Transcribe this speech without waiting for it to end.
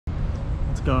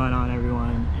What's going on,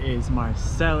 everyone? It's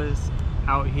Marcellus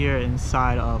out here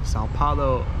inside of Sao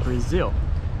Paulo, Brazil.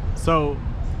 So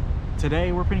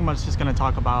today we're pretty much just going to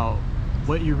talk about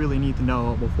what you really need to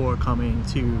know before coming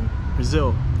to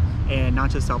Brazil, and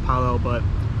not just Sao Paulo but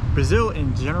Brazil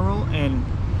in general. And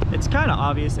it's kind of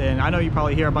obvious, and I know you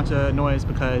probably hear a bunch of noise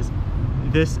because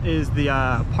this is the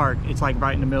park. It's like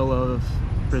right in the middle of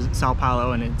Sao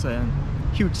Paulo, and it's a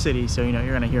huge city, so you know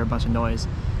you're gonna hear a bunch of noise.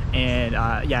 And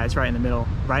yeah, it's right in the middle,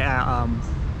 right at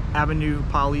Avenue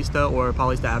Paulista, or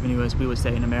Paulista Avenue as we would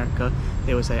say in America.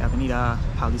 They would say Avenida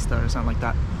Paulista or something like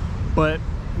that. But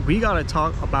we gotta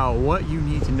talk about what you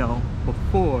need to know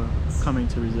before coming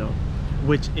to Brazil,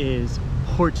 which is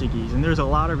Portuguese. And there's a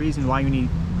lot of reasons why you need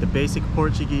the basic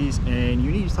Portuguese, and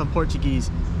you need some Portuguese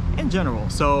in general.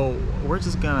 So we're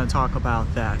just gonna talk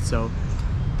about that. So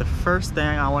the first thing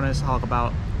I want to talk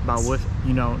about with,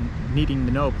 you know, needing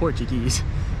to know Portuguese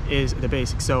is the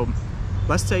basics. So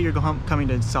let's say you're coming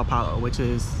to Sao Paulo, which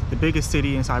is the biggest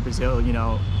city inside Brazil, you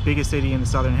know, biggest city in the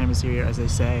southern hemisphere, as they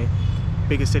say,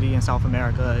 biggest city in South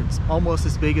America. It's almost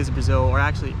as big as Brazil, or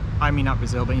actually, I mean not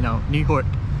Brazil, but you know, New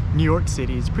York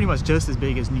City is pretty much just as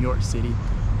big as New York City.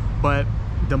 But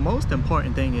the most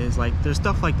important thing is, like, there's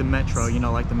stuff like the metro, you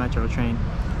know, like the metro train.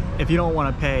 If you don't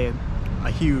want to pay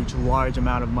a huge large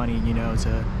amount of money, you know,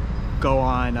 to go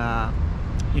on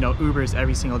you know, Ubers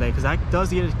every single day, because that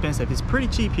does get expensive. It's pretty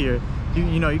cheap here.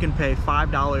 You know, you can pay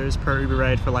 $5 per Uber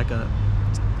ride for like a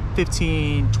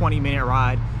 15-20 minute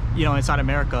ride. You know, inside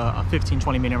America, a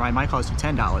 15-20 minute ride might cost you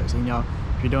 $10. You know,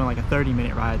 if you're doing like a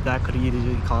 30-minute ride, that could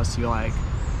easily cost you like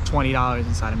 $20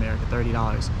 inside America,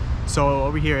 $30. So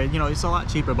over here, you know, it's a lot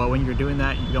cheaper. But when you're doing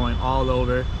that, you're going all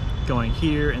over, going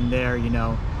here and there, you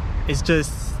know, it's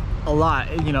just a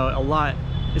lot, you know,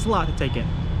 it's a lot to take in.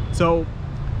 So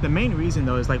the main reason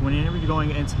though is, like, whenever you're going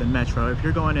into the metro, if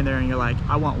you're going in there and you're like,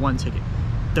 I want one ticket,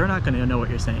 they're not going to know what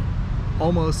you're saying.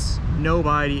 Almost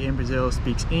nobody in Brazil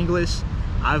speaks English.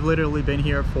 I've literally been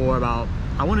here for about,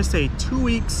 I want to say 2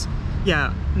 weeks.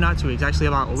 Yeah, not 2 weeks, actually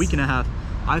about a week and a half.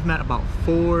 I've met about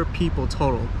 4 people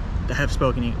total that have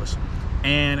spoken English,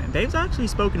 and they've actually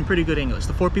spoken pretty good English,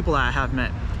 the 4 people that I have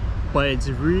met. But it's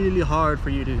really hard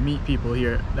for you to meet people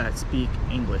here that speak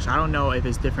English. I don't know if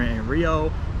it's different in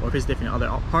Rio or if it's different in other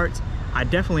parts. I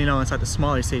definitely know inside the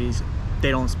smaller cities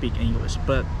they don't speak English,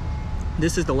 but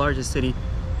this is the largest city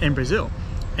in Brazil,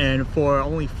 and for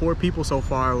only 4 people so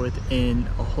far within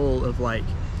a whole of like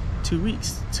 2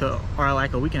 weeks or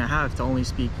like a week and a half to only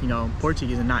speak, you know,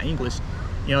 Portuguese and not English,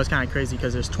 you know, it's kind of crazy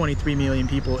because there's 23 million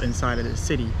people inside of this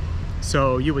city.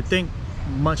 So you would think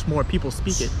much more people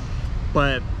speak it,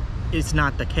 but it's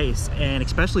not the case. And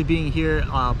especially being here,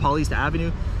 Paulista Avenue,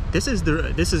 this is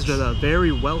the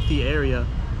very wealthy area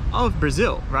of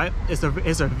Brazil, right? It's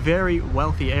a very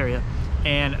wealthy area,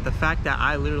 and the fact that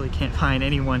I literally can't find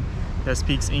anyone that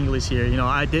speaks English here. You know,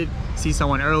 I did see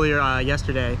someone earlier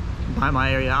yesterday by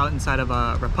my area out inside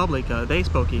of Republic. They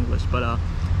spoke English, but a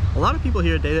lot of people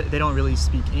here, they don't really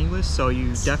speak English, so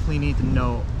you definitely need to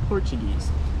know Portuguese.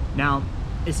 Now,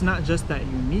 it's not just that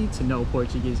you need to know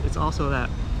Portuguese, it's also that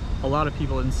a lot of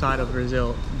people inside of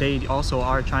Brazil, they also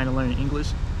are trying to learn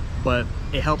English, but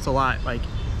it helps a lot, like,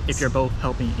 if you're both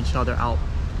helping each other out.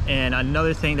 And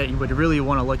another thing that you would really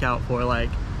want to look out for, like,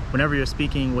 whenever you're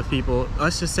speaking with people,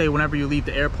 let's just say whenever you leave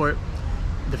the airport,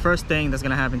 the first thing that's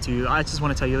going to happen to you, I just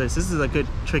want to tell you this is a good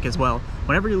trick as well.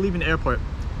 Whenever you're leaving the airport,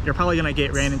 you're probably going to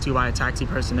get ran into by a taxi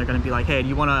person. They're going to be like, hey, do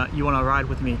you want to ride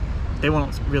with me? They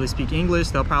won't really speak English.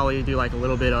 They'll probably do like a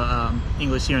little bit of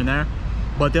English here and there,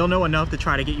 but they'll know enough to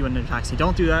try to get you in their taxi.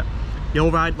 Don't do that. You'll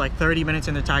ride like 30 minutes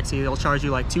in the taxi. They'll charge you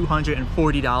like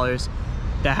 $240.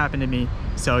 That happened to me.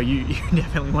 So you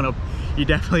definitely want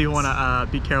to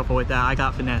be careful with that. I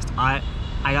got finessed. I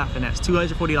got finessed.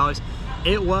 $240.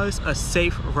 It was a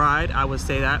safe ride, I would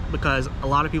say that, because a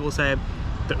lot of people say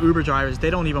the Uber drivers, they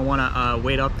don't even want to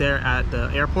wait up there at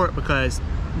the airport because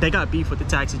they got beef with the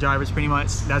taxi drivers. Pretty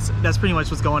much that's pretty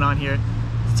much what's going on here.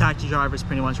 The taxi drivers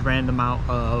pretty much ran them out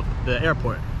of the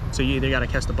airport, so you either got to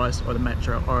catch the bus or the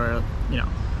metro, or, you know,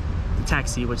 the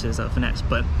taxi, which is a finesse.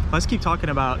 But let's keep talking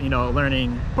about, you know,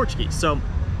 learning Portuguese. So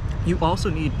you also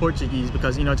need Portuguese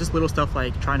because, you know, just little stuff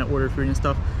like trying to order food and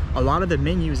stuff. A lot of the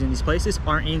menus in these places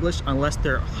aren't English unless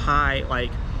they're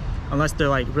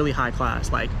really high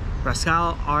class, like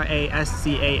Rascal,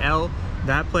 R-A-S-C-A-L.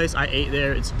 That place, I ate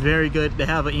there. It's very good. They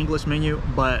have an English menu,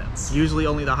 but usually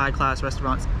only the high class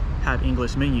restaurants have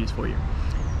English menus for you.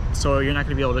 So you're not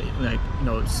going to be able to, like, you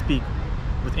know, speak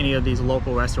with any of these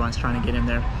local restaurants trying to get in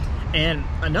there. And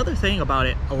another thing about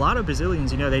it, a lot of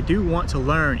Brazilians, you know, they do want to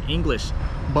learn English,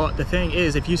 but the thing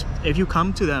is, if you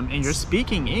come to them and you're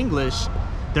speaking English,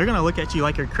 they're gonna look at you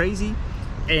like you're crazy,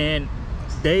 and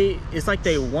it's like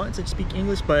they want to speak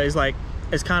English, but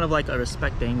it's kind of like a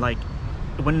respect thing. Like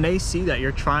when they see that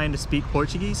you're trying to speak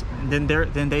Portuguese, then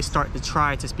they start to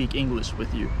try to speak English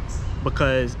with you,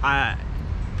 because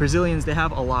Brazilians, they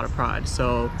have a lot of pride.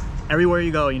 So everywhere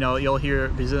you go, you know, you'll hear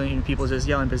Brazilian people just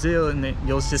yelling Brazil, and then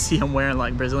you'll just see them wearing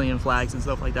like Brazilian flags and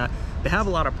stuff like that. They have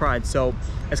a lot of pride. So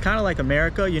it's kind of like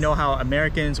America. You know how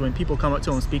Americans, when people come up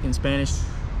to them speaking Spanish,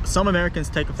 some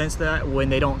Americans take offense to that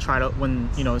when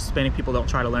you know, Hispanic people don't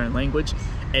try to learn language.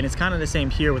 And it's kind of the same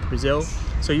here with Brazil.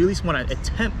 So you at least want to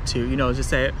attempt to, you know,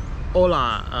 just say,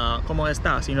 hola, ¿cómo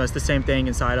estás? You know, it's the same thing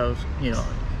inside of, you know,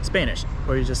 Spanish,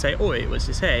 where you just say, oi, which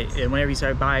is hey, and whenever you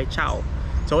say bye, ciao.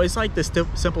 So it's like the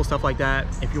simple stuff like that.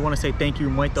 If you want to say thank you,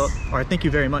 muito, or thank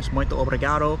you very much, muito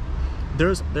obrigado,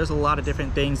 there's a lot of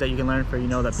different things that you can learn for, you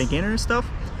know, the beginner stuff.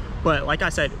 But like I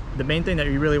said, the main thing that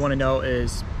you really want to know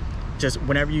is just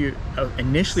whenever you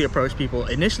initially approach people,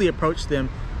 initially approach them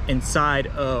inside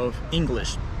of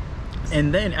English.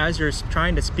 And then as you're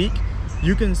trying to speak,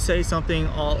 you can say something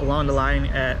all along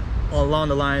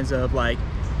the lines of like,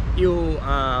 you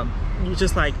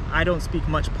just like, I don't speak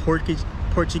much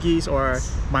Portuguese, or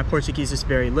my Portuguese is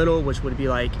very little, which would be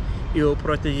like, eu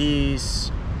português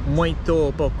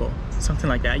muito pouco, something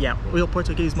like that. Yeah, eu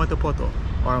português muito pouco,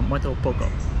 or muito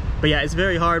pouco. But yeah, it's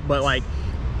very hard. But like,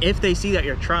 if they see that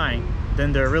you're trying,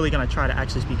 then they're really gonna try to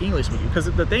actually speak English with you. Because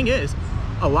the thing is,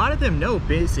 a lot of them know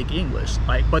basic English,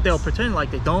 like, but they'll pretend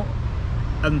like they don't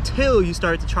until you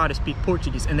start to try to speak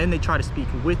Portuguese, and then they try to speak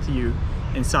with you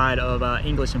inside of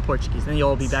English and Portuguese. Then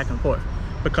you'll be back and forth,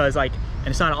 because like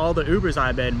inside of all the Ubers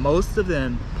I've been, most of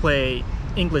them play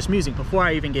English music. Before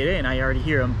I even get in, I already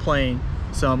hear them playing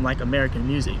some like American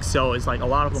music. So it's like a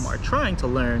lot of them are trying to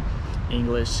learn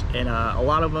English, and a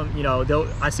lot of them, you know,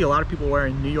 I see a lot of people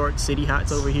wearing New York City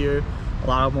hats over here. A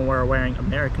lot of them are wearing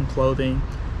American clothing.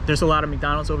 There's a lot of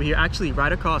McDonald's over here, actually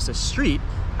right across the street.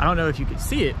 I don't know if you can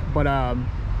see it, but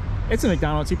it's a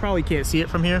McDonald's. You probably can't see it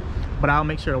from here, but I'll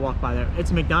make sure to walk by there.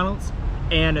 It's a McDonald's,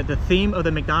 and the theme of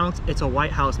the McDonald's, it's a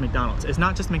White House McDonald's. It's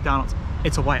not just McDonald's,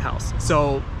 it's a White House.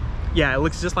 So yeah, it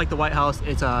looks just like the White House.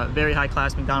 It's a very high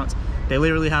class McDonald's. They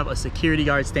literally have a security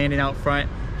guard standing out front.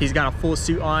 He's got a full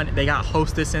suit on. They got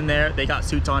hostess in there. They got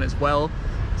suits on as well.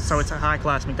 So it's a high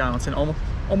class McDonald's, and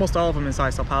almost all of them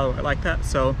inside Sao Paulo are like that.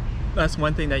 So that's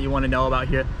one thing that you want to know about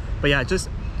here. But yeah, just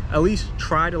at least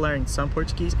try to learn some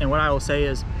Portuguese. And what I will say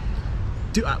is,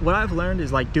 what I've learned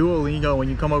is like Duolingo. When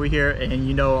you come over here and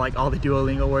you know like all the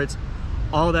Duolingo words,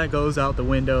 all that goes out the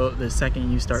window the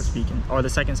second you start speaking, or the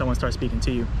second someone starts speaking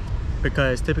to you.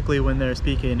 Because typically when they're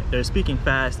speaking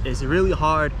fast. It's really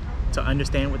hard to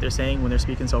understand what they're saying when they're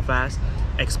speaking so fast,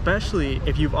 especially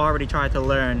if you've already tried to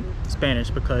learn Spanish,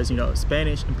 because you know,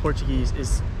 Spanish and Portuguese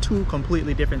is two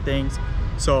completely different things.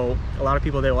 So a lot of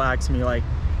people, they will ask me like,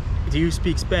 do you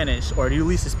speak Spanish, or do you at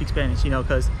least speak Spanish, you know,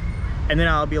 and then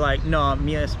I'll be like, no,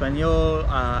 mi español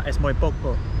es muy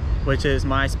poco, which is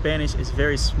my Spanish is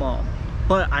very small,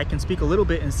 but I can speak a little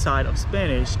bit inside of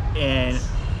Spanish, and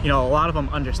you know, a lot of them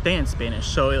understand Spanish.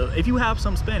 So if you have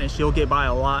some Spanish, you'll get by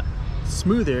a lot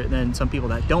smoother than some people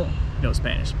that don't know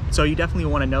Spanish. So you definitely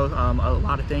want to know a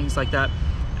lot of things like that.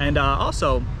 And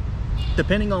also,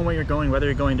 depending on where you're going, whether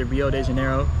you're going to Rio de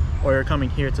Janeiro or you're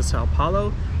coming here to Sao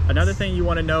Paulo, another thing you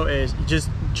want to know is just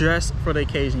dress for the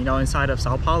occasion. You know, inside of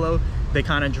Sao Paulo, they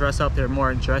kind of dress up. They're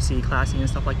more dressy, classy and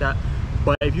stuff like that.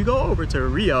 But if you go over to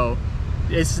Rio,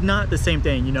 it's not the same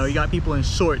thing. You know, you got people in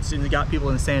shorts and you got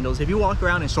people in sandals. If you walk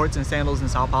around in shorts and sandals in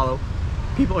Sao Paulo,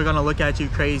 people are gonna look at you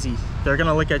crazy. They're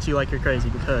gonna look at you like you're crazy,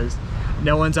 because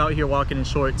no one's out here walking in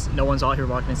shorts, no one's out here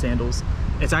walking in sandals.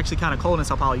 It's actually kind of cold in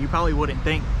Sao Paulo. You probably wouldn't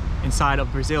think inside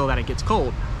of Brazil that it gets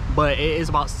cold, but it is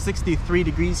about 63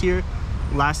 degrees here.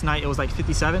 Last night it was like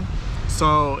 57.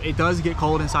 So it does get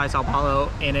cold inside Sao Paulo,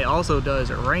 and it also does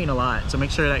rain a lot. So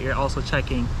make sure that you're also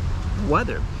checking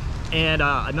weather. And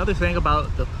another thing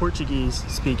about the Portuguese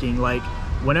speaking, like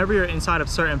whenever you're inside of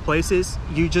certain places,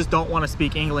 you just don't want to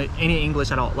speak any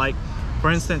English at all. Like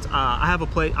for instance, I have a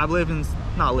place, but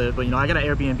you know, I got an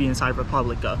Airbnb inside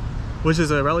República, which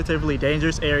is a relatively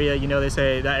dangerous area. You know, they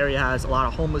say that area has a lot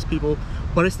of homeless people,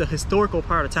 but it's the historical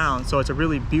part of town. So it's a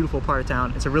really beautiful part of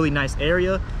town. It's a really nice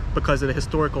area because of the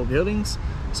historical buildings.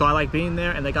 So I like being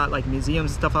there, and they got like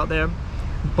museums and stuff out there.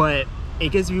 But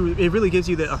it really gives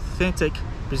you the authentic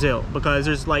Brazil, because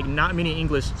there's like not many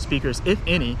English speakers, if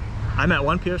any. I met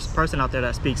one person out there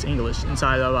that speaks English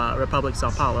inside of Republic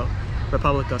Sao Paulo.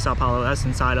 That's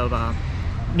inside of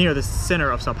near the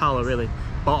center of Sao Paulo, really.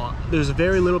 But there's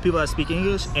very little people that speak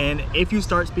English, and if you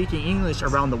start speaking English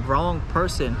around the wrong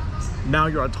person, now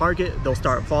you're on target. They'll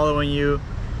start following you,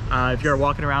 If you're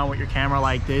walking around with your camera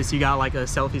like this, you got like a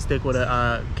selfie stick with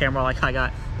a camera like I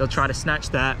got, they'll try to snatch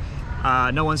that.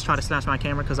 No one's tried to snatch my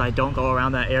camera because I don't go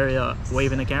around that area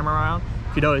waving the camera around.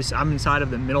 If you notice, I'm inside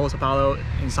of the middle of Sao Paulo,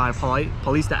 inside of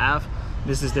Paulista Ave.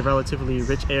 This is the relatively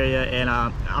rich area, and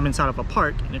I'm inside of a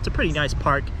park, and it's a pretty nice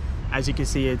park. As you can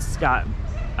see, it's got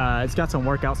some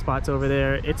workout spots over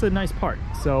there. It's a nice park,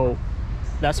 so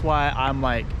that's why I'm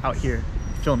like out here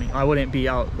filming. I wouldn't be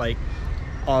out like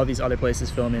all these other places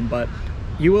filming, but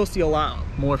you will see a lot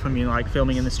more from me like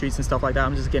filming in the streets and stuff like that.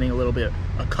 I'm just getting a little bit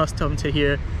accustomed to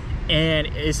here, and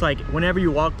it's like whenever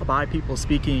you walk by people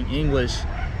speaking English,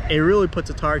 it really puts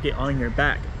a target on your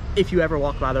back if you ever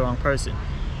walk by the wrong person,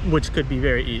 which could be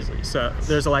very easily. So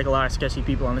there's like a lot of sketchy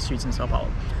people on the streets in Sao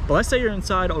Paulo. But let's say you're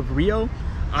inside of Rio.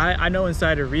 I know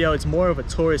inside of Rio it's more of a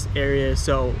tourist area,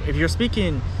 so if you're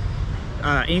speaking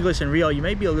English in Rio, you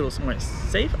may be a little more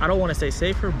safe. I don't want to say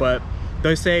safer, but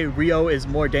they say Rio is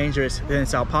more dangerous than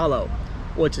Sao Paulo,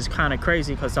 which is kind of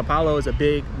crazy because Sao Paulo is a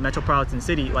big metropolitan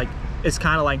city. Like, it's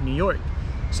kind of like New York.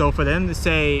 So for them to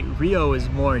say Rio is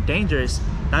more dangerous,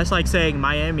 that's like saying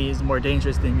Miami is more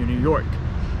dangerous than New York.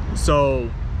 So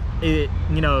you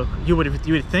know, you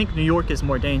would think New York is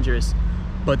more dangerous,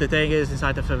 but the thing is,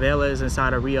 inside the favelas,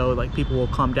 inside of Rio, like people will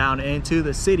come down into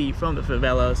the city from the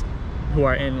favelas who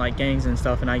are in like gangs and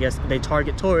stuff, and I guess they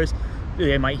target tourists.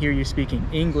 They might hear you speaking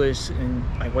English and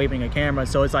like waving a camera,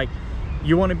 so it's like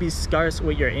you want to be scarce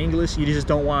with your English. You just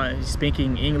don't want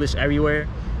speaking English everywhere.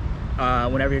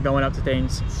 Whenever you're going up to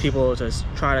things, people just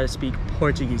try to speak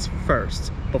Portuguese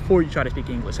first before you try to speak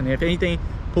English. And if anything,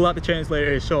 pull out the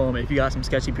translator and show them. If you got some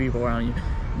sketchy people around you,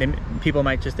 then people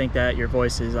might just think that your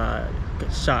voice is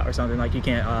shot or something, like you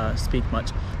can't speak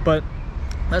much. But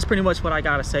that's pretty much what I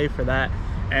gotta say for that.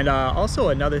 And also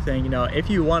another thing, you know, if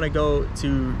you want to go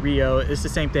to Rio, it's the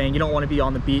same thing. You don't want to be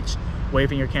on the beach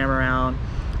waving your camera around,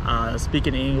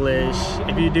 speaking English.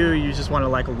 If you do, you just want to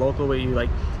like a local with you, like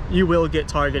you will get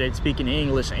targeted speaking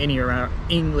English anywhere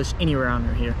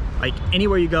around here. Like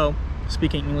anywhere you go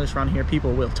speaking English around here,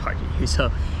 people will target you.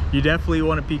 So you definitely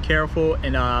want to be careful.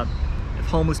 And if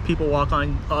homeless people walk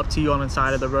up to you on the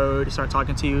side of the road, start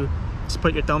talking to you, just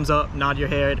put your thumbs up, nod your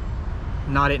head,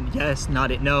 nod it yes,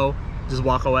 nod it no, just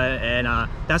walk away. And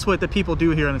that's what the people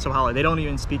do here in Sao Paulo. They don't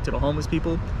even speak to the homeless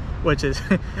people, which is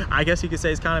I guess you could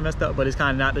say it's kind of messed up, but it's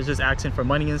kind of not. They're just asking for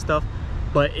money and stuff.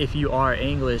 But if you are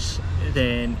English,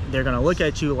 then they're gonna look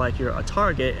at you like you're a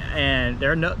target, and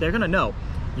they're gonna know.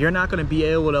 You're not gonna be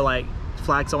able to like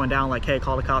flag someone down like, hey,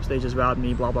 call the cops, they just robbed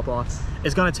me, blah blah blah.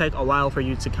 It's gonna take a while for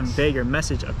you to convey your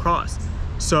message across,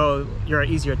 so you're an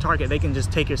easier target. They can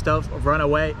just take your stuff, run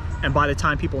away, and by the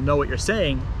time people know what you're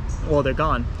saying, well, they're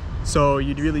gone. So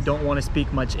you really don't want to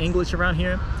speak much English around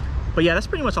here. But yeah, that's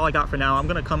pretty much all I got for now. I'm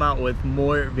gonna come out with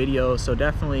more videos, so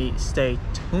definitely stay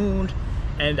tuned.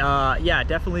 And yeah,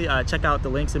 definitely check out the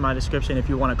links in my description if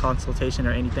you want a consultation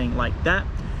or anything like that.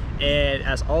 And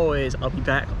as always, I'll be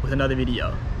back with another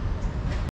video.